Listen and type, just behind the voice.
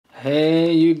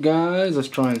Hey you guys, let's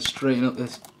try and straighten up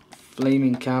this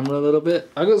flaming camera a little bit.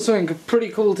 I got something pretty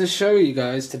cool to show you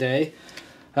guys today.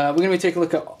 We're going to be taking a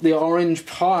look at the Orange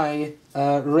Pi,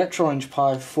 Retrorange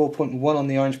Pi 4.1 on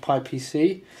the Orange Pi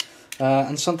PC,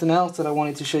 and something else that I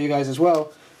wanted to show you guys as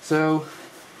well. So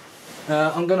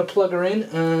I'm going to plug her in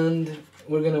and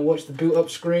we're going to watch the boot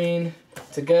up screen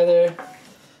together,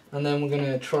 and then we're going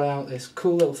to try out this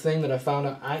cool little thing that I found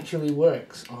out actually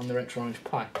works on the Retrorange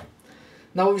Pi.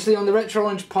 Now obviously on the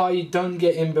Retrorange Pi you don't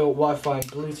get inbuilt Wi-Fi and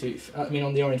Bluetooth. I mean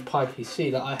on the Orange Pi PC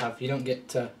that I have, you don't get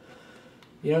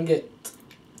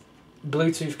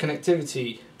Bluetooth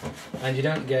connectivity, and you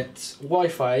don't get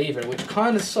Wi-Fi either, which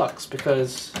kind of sucks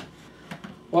because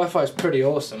Wi-Fi is pretty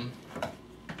awesome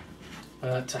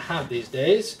to have these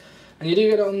days, and you do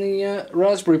get it on the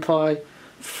Raspberry Pi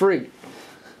free.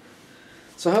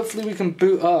 So hopefully we can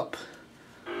boot up.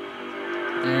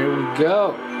 There we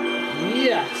go.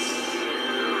 Yes.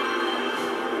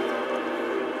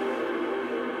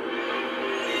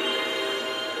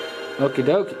 Okie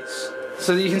dokies.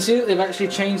 So you can see that they've actually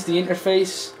changed the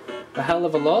interface a hell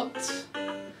of a lot,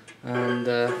 and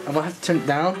I might have to turn it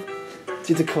down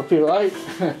due to copyright.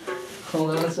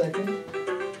 Hold on a second.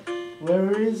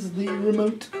 Where is the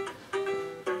remote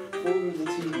for the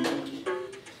TV?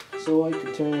 So I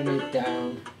can turn it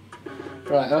down.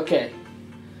 Right, okay.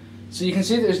 So you can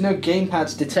see that there's no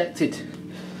gamepads detected,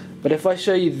 but if I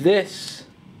show you this,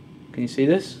 can you see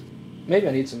this? Maybe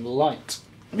I need some light.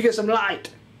 Let me get some light.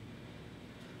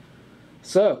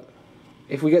 So,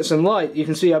 if we get some light, you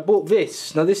can see I bought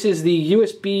this. Now this is the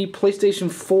USB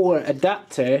PlayStation 4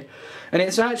 adapter, and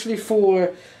it's actually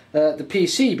for the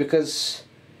PC because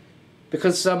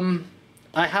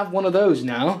I have one of those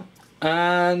now,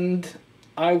 and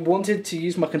I wanted to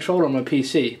use my controller on my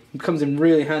PC. It comes in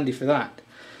really handy for that.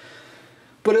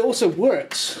 But it also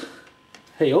works,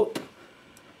 hey up,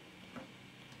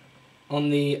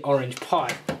 on the Orange Pi.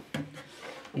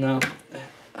 Now,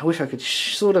 I wish I could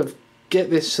sort of get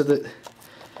this so that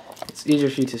it's easier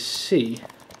for you to see.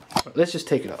 Let's just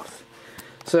take it off.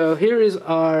 So here is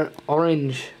our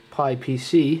Orange Pi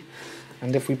PC,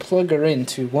 and if we plug her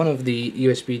into one of the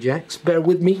USB jacks, bear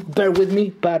with me,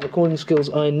 bad recording skills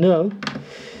I know.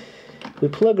 We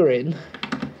plug her in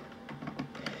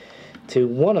to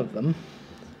one of them,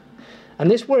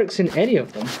 and this works in any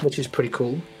of them, which is pretty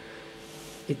cool.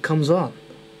 It comes on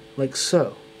like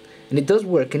so, and it does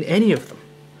work in any of them,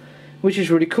 which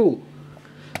is really cool.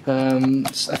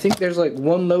 I think there's like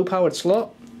one low powered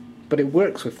slot, but it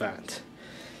works with that.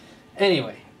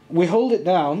 Anyway, we hold it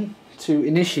down to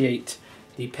initiate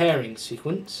the pairing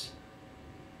sequence,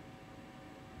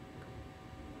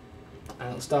 and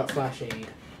it'll start flashing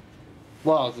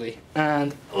wildly.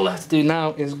 And all I have to do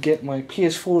now is get my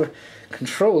PS4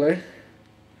 controller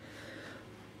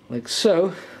like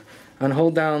so, and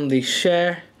hold down the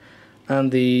share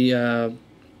and the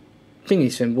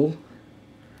thingy symbol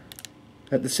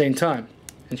at the same time,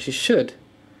 and she should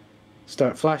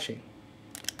start flashing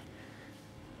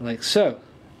like so.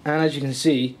 And as you can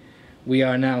see, we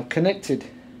are now connected,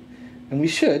 and we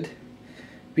should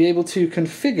be able to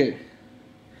configure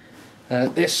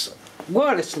this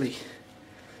wirelessly.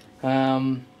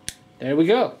 There we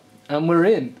go, and we're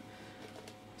in.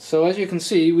 So as you can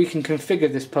see, we can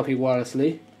configure this puppy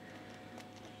wirelessly.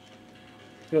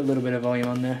 Got a little bit of volume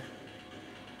on there.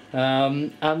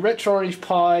 And Retrorange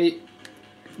Pi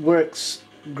works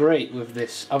great with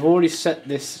this. I've already set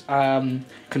this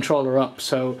controller up,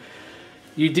 so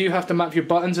you do have to map your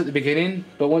buttons at the beginning,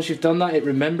 but once you've done that it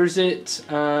remembers it,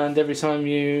 and every time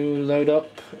you load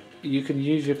up you can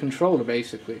use your controller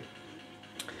basically.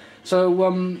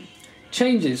 So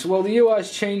changes, well the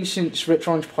UI's changed since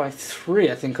Retrorange Pi 3,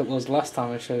 I think it was last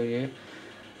time I showed you.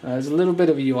 There's a little bit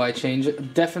of a UI change,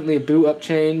 definitely a boot up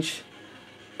change.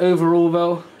 Overall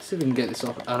though, let's see if we can get this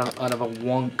off out of a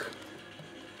wonk.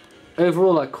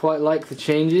 Overall I quite like the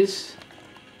changes.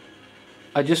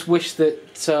 I just wish that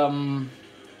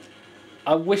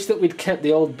we'd kept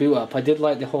the old boot up. I did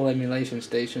like the whole emulation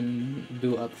station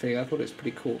boot up thing. I thought it was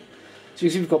pretty cool. So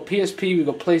you can see we've got PSP, we've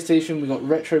got PlayStation, we've got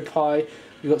RetroPie,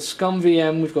 we've got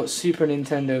ScumVM, we've got Super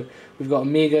Nintendo, we've got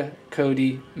Amiga,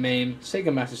 Kodi, MAME,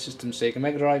 Sega Master System, Sega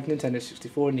Mega Drive, Nintendo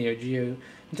 64, Neo Geo,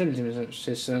 Nintendo Entertainment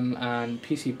System, and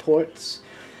PC ports.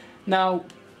 Now,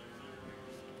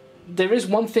 there is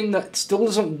one thing that still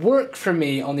doesn't work for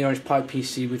me on the Orange Pi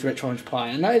PC with Retrorange Pi,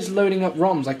 and that is loading up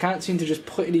ROMs. I can't seem to just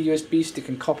put in a USB stick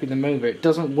and copy them over. It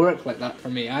doesn't work like that for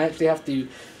me. I actually have to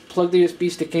plug the USB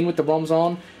stick in with the ROMs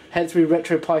on, head through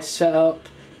RetroPie setup,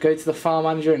 go to the file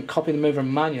manager and copy them over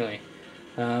manually.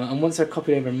 And once they're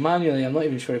copied over manually, I'm not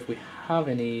even sure if we have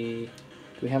any...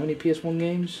 Do we have any PS1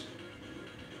 games?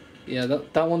 Yeah,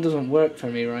 that one doesn't work for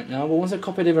me right now. But once I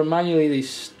copy it over manually, they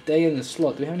stay in the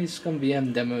slot. Do we have any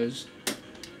ScumVM demos?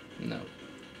 No.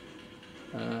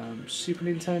 Super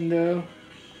Nintendo?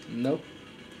 Nope.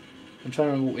 I'm trying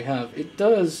to remember what we have. It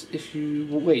does, if you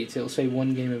wait, it'll say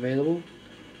one game available.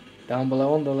 Down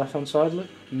below on the left hand side, look.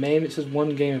 MAME, it says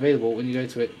one game available. When you go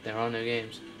to it, there are no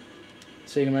games.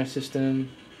 Sega Master System.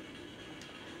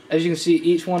 As you can see,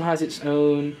 each one has its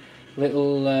own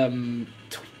little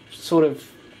sort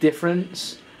of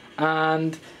difference,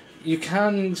 and you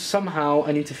can somehow,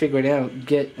 I need to figure it out,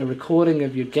 get a recording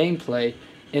of your gameplay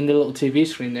in the little TV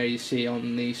screen there you see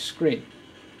on the screen.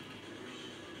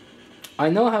 I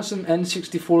know I have some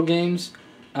N64 games,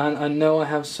 and I know I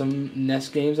have some NES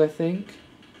games, I think.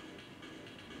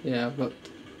 Yeah, but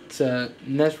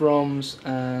NetRoms,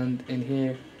 and in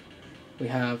here we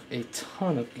have a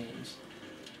ton of games.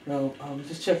 Now, I'm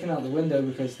just checking out the window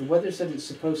because the weather said it's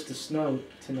supposed to snow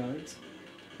tonight.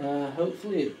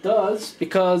 Hopefully it does,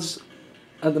 because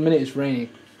at the minute it's raining.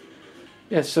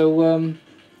 Yeah, so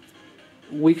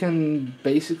we can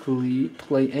basically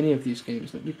play any of these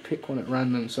games. Let me pick one at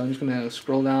random. So I'm just going to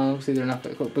scroll down, see they're in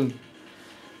alphabetical, boom.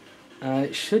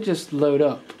 It should just load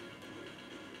up.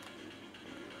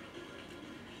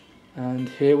 And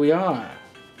here we are.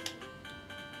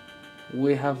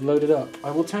 We have loaded up.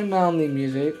 I will turn down the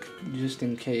music just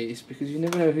in case, because you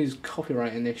never know who's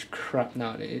copyrighting this crap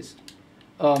nowadays.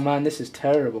 Oh man, this is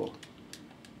terrible.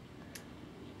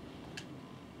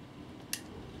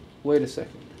 Wait a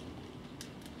second.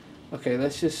 Okay,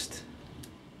 let's just...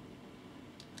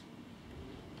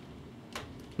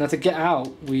 Now to get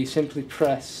out, we simply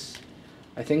press,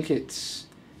 I think it's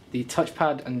the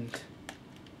touchpad and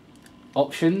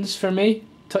options for me.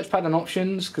 Touchpad and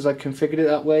options, because I configured it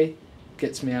that way,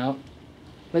 gets me out.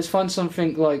 Let's find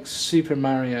something like Super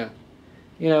Mario.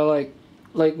 You know,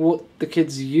 like what the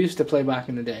kids used to play back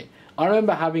in the day. I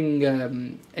remember having a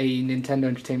Nintendo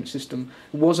Entertainment System.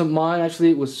 It wasn't mine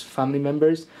actually, it was family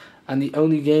members, and the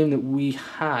only game that we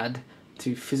had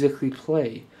to physically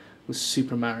play was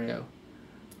Super Mario.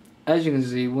 As you can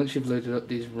see, once you've loaded up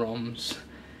these ROMs,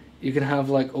 you can have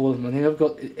like all of them. I think I've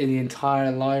got the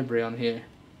entire library on here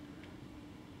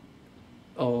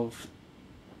of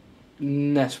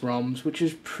NES ROMs, which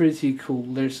is pretty cool.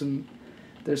 There's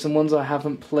some ones I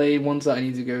haven't played, ones that I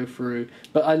need to go through,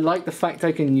 but I like the fact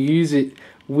I can use it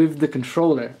with the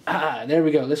controller. Ah, there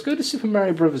we go. Let's go to Super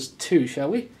Mario Bros. 2, shall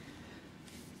we?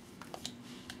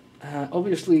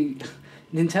 Obviously,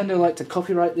 Nintendo like to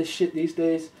copyright this shit these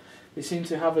days. They seem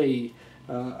to have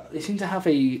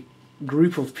a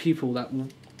group of people that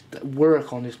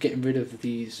work on just getting rid of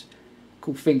these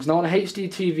cool things. Now on a HD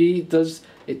TV,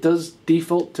 it does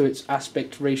default to its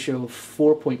aspect ratio of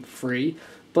 4.3.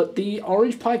 But the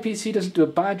Orange Pi PC doesn't do a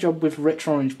bad job with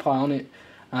Retrorange Pi on it,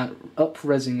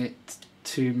 up-resing it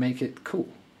to make it cool,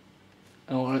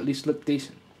 or at least look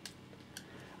decent.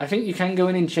 I think you can go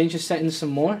in and change the settings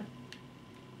some more.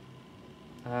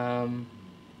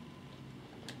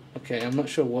 Okay, I'm not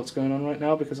sure what's going on right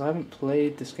now because I haven't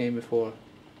played this game before.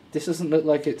 This doesn't look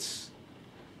like it's...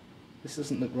 This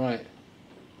doesn't look right.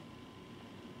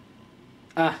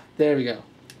 Ah, there we go.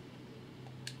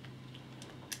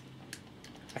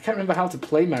 I can't remember how to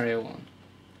play Mario 1.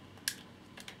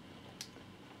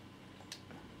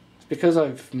 It's because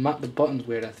I've mapped the buttons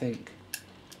weird, I think.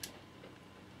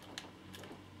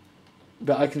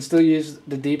 But I can still use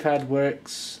the D-pad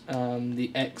works,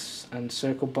 the X and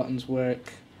circle buttons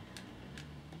work.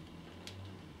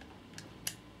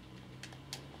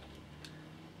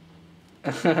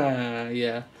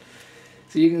 Yeah.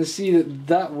 So you can see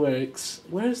that works.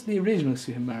 Where's the original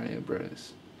Super Mario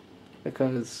Bros?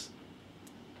 Because...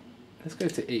 Let's go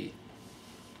to E.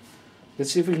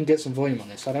 Let's see if we can get some volume on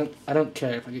this. I don't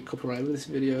care if I get copyrighted with this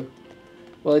video.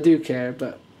 Well, I do care,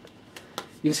 but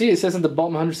you can see it says on the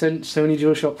bottom 100% Sony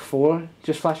Dualshock 4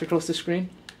 just flash across the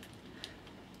screen.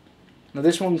 Now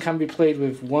this one can be played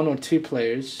with 1 or 2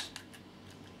 players.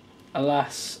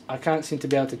 Alas, I can't seem to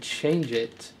be able to change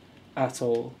it at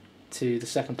all to the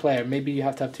second player. Maybe you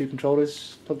have to have 2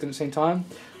 controllers plugged in at the same time.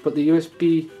 But the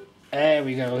USB... There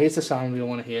we go. Here's the sound we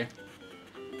want to hear.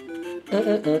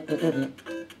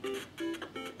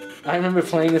 I remember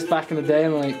playing this back in the day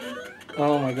and like,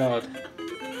 oh my god,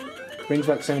 brings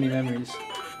back so many memories.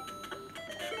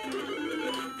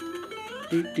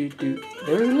 There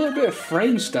is a little bit of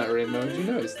frame stuttering though, did you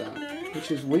notice that?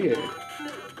 Which is weird.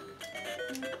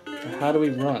 How do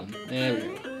we run? There we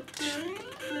go.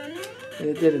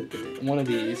 It did it. One of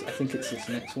these, I think it's this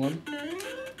next one.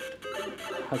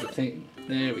 Has a thing.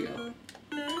 There we go.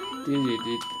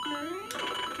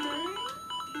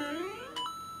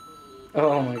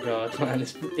 Oh my god, man!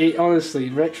 Honestly,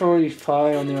 Retrorange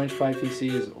Pi on the Orange Pi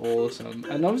PC is awesome,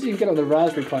 and obviously you can get it on the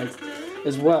Raspberry Pi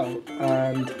as well.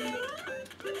 And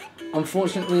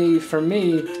unfortunately for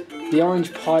me, the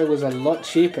Orange Pi was a lot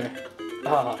cheaper.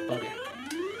 Ah, bugger.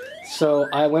 So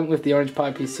I went with the Orange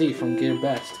Pi PC from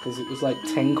GearBest because it was like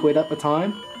 10 quid at the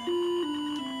time.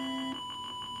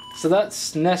 So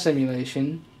that's NES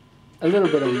emulation. A little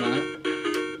bit on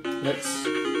that. Let's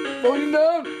find it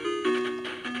down.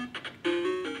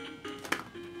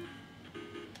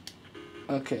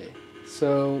 Okay,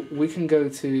 so we can go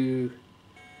to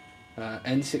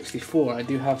N64. I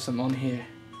do have some on here.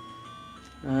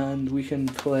 And we can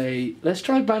play... Let's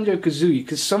try Banjo-Kazooie,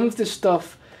 because some of this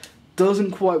stuff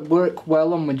doesn't quite work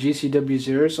well on my GCW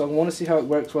Zero, so I want to see how it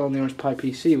works well on the Orange Pi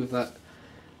PC with that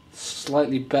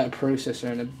slightly better processor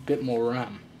and a bit more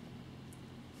RAM.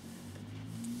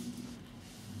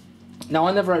 Now,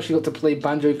 I never actually got to play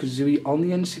Banjo-Kazooie on the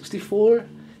N64.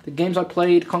 The games I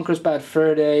played, Conker's Bad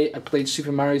Fur Day, I played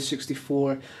Super Mario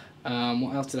 64,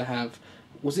 what else did I have?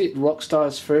 Was it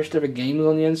Rockstar's first ever game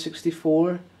on the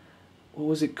N64? What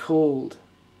was it called?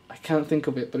 I can't think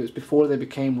of it, but it was before they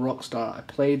became Rockstar. I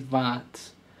played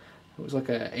that. It was like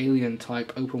an alien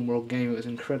type open world game. It was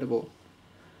incredible.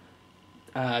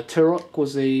 Turok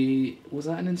was a... Was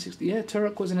that an N64? Yeah,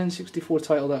 Turok was an N64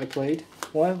 title that I played.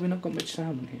 Why have we not got much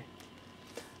sound on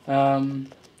here?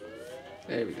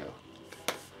 There we go.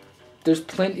 There's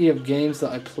plenty of games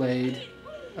that I played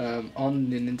on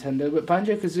the Nintendo, but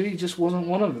Banjo-Kazooie just wasn't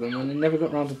one of them, and I never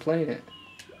got around to playing it.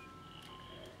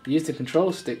 You use the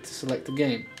control stick to select the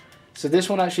game. So this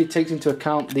one actually takes into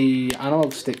account the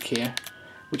analog stick here,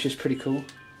 which is pretty cool.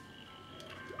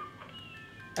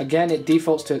 Again, it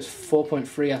defaults to its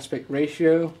 4.3 aspect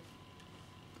ratio.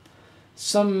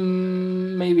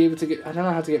 Some may be able to get... I don't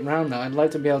know how to get around that. I'd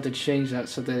like to be able to change that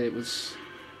so that it was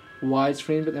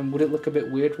widescreen, but then would it look a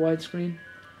bit weird widescreen?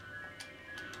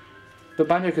 But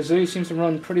Banjo-Kazooie seems to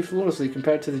run pretty flawlessly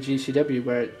compared to the GCW,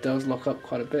 where it does lock up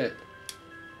quite a bit.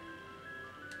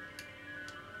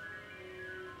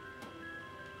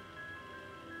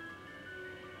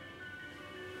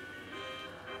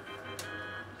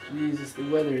 Jesus, the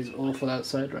weather is awful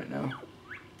outside right now.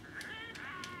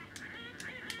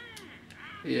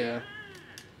 Yeah.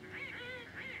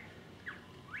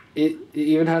 It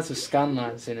even has a scan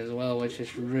lines in as well, which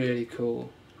is really cool.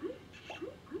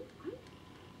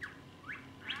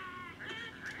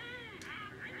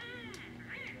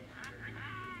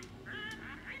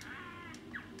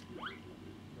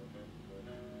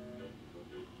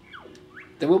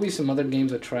 There will be some other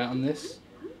games I try out on this.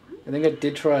 I think I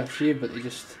did try a few, but they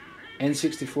just...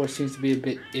 N64 seems to be a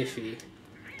bit iffy.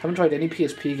 Haven't tried any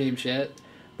PSP games yet,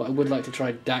 but I would like to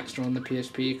try Daxter on the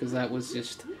PSP, because that was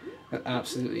just an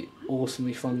absolutely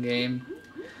awesomely fun game.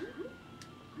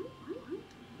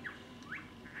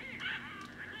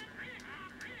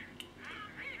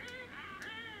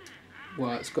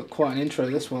 Wow, it's got quite an intro,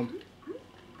 this one.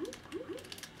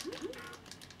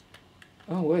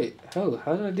 Oh wait, how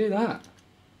did I do that?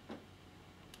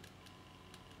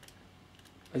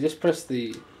 I just pressed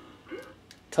the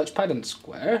touchpad and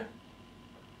square,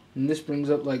 and this brings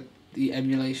up like the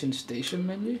emulation station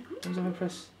menu. What if I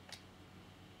press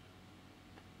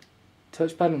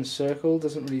touchpad and circle?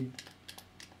 Doesn't really...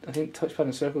 I think touchpad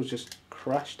and circle just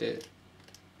crashed it.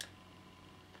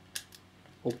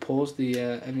 Or paused the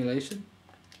emulation.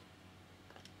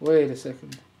 Wait a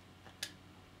second.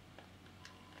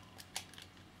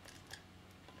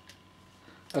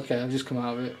 Okay, I've just come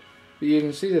out of it. But you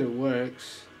can see that it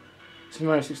works. Super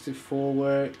Mario 64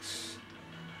 works.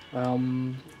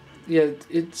 Yeah,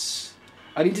 it's...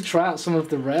 I need to try out some of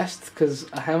the rest,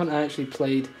 because I haven't actually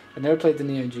played... I never played the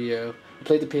Neo Geo. I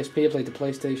played the PSP, I played the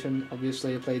PlayStation,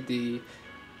 obviously. I played the...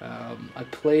 I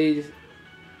played...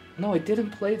 No, I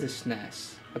didn't play the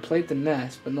SNES. I played the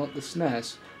NES, but not the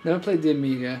SNES. Never played the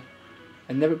Amiga.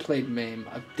 I never played MAME.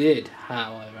 I did,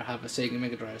 however, have a Sega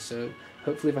Mega Drive, so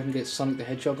hopefully if I can get Sonic the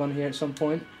Hedgehog on here at some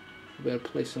point, I'll be able to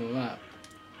play some of that.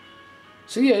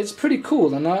 So yeah, it's pretty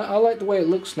cool, and I like the way it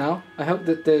looks now. I hope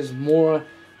that there's more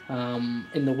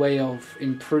in the way of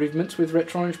improvements with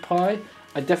Retrorange Pi.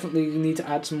 I definitely need to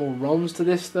add some more ROMs to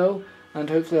this though, and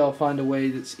hopefully I'll find a way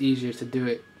that's easier to do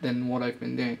it than what I've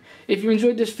been doing. If you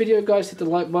enjoyed this video, guys, hit the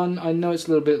like button. I know it's a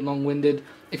little bit long-winded.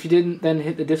 If you didn't, then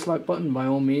hit the dislike button by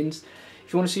all means.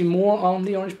 If you want to see more on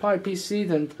the Orange Pi PC,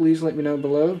 then please let me know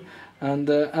below. And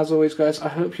as always, guys, I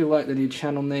hope you like the new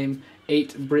channel name,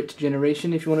 8-Brit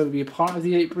Generation. If you want to be a part of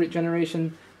the 8-Brit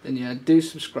Generation, then yeah, do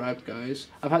subscribe, guys.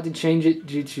 I've had to change it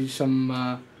due to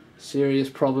some serious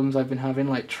problems I've been having,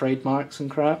 like trademarks and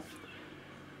crap.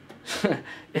 By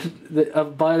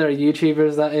their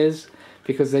YouTubers, that is.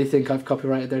 because they think I've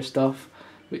copyrighted their stuff.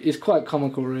 It's quite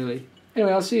comical, really.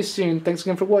 Anyway, I'll see you soon. Thanks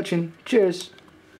again for watching. Cheers.